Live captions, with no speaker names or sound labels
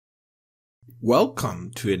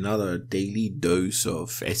Welcome to another daily dose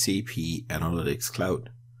of SAP Analytics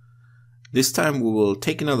Cloud. This time we will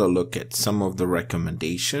take another look at some of the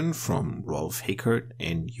recommendation from Rolf Hichert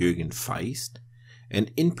and Juergen Faisst,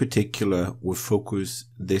 and in particular we'll focus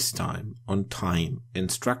this time on time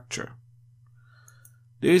and structure.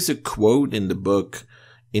 There is a quote in the book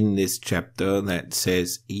in this chapter that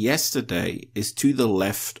says, "Yesterday is to the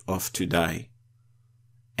left of today."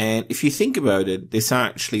 And if you think about it, this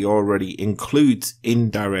actually already includes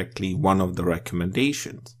indirectly one of the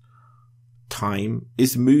recommendations. Time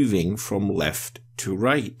is moving from left to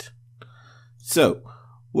right. So,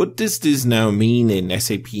 what does this now mean in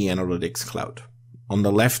SAP Analytics Cloud? On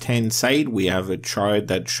the left-hand side, we have a chart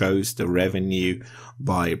that shows the revenue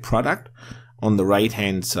by product. On the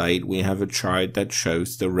right-hand side, we have a chart that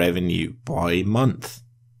shows the revenue by month.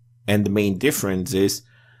 And the main difference is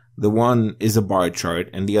the one is a bar chart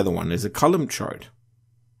and the other one is a column chart.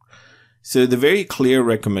 So the very clear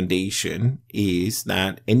recommendation is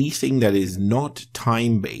that anything that is not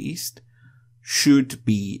time-based should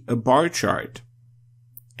be a bar chart.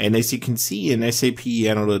 And as you can see in SAP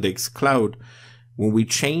Analytics Cloud, when we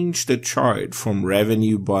change the chart from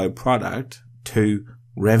revenue by product to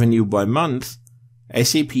revenue by month,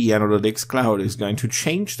 SAP Analytics Cloud is going to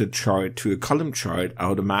change the chart to a column chart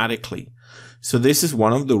automatically. So this is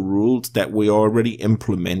one of the rules that we already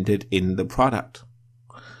implemented in the product.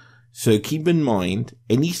 So keep in mind,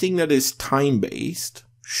 anything that is time-based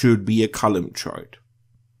should be a column chart,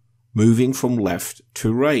 moving from left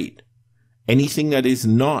to right. Anything that is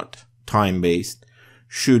not time-based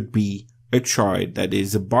should be a chart that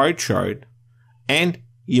is a bar chart, and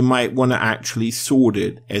you might want to actually sort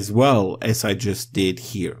it as well as I just did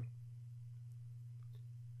here.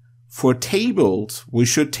 For tables, we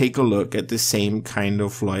should take a look at the same kind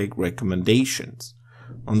of recommendations.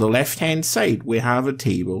 On the left-hand side, we have a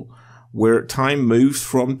table where time moves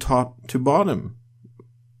from top to bottom.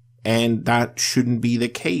 And that shouldn't be the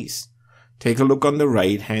case. Take a look on the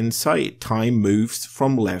right-hand side. Time moves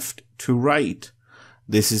from left to right.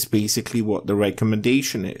 This is basically what the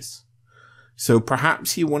recommendation is. So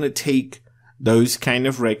perhaps you want to take those kind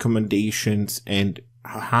of recommendations and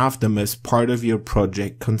have them as part of your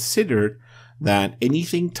project. Consider that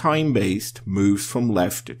anything time-based moves from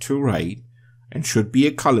left to right and should be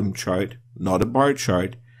a column chart, not a bar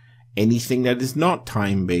chart. Anything that is not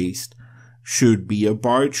time-based should be a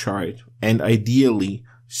bar chart and ideally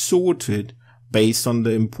sorted based on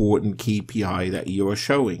the important KPI that you are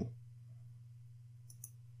showing.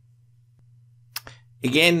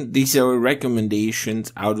 Again, these are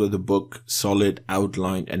recommendations out of the book Solid,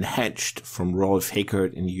 Outlined and Hatched from Rolf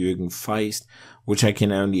Hichert and Juergen Faisst, which I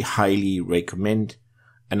can only highly recommend.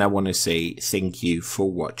 And I want to say thank you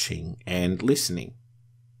for watching and listening.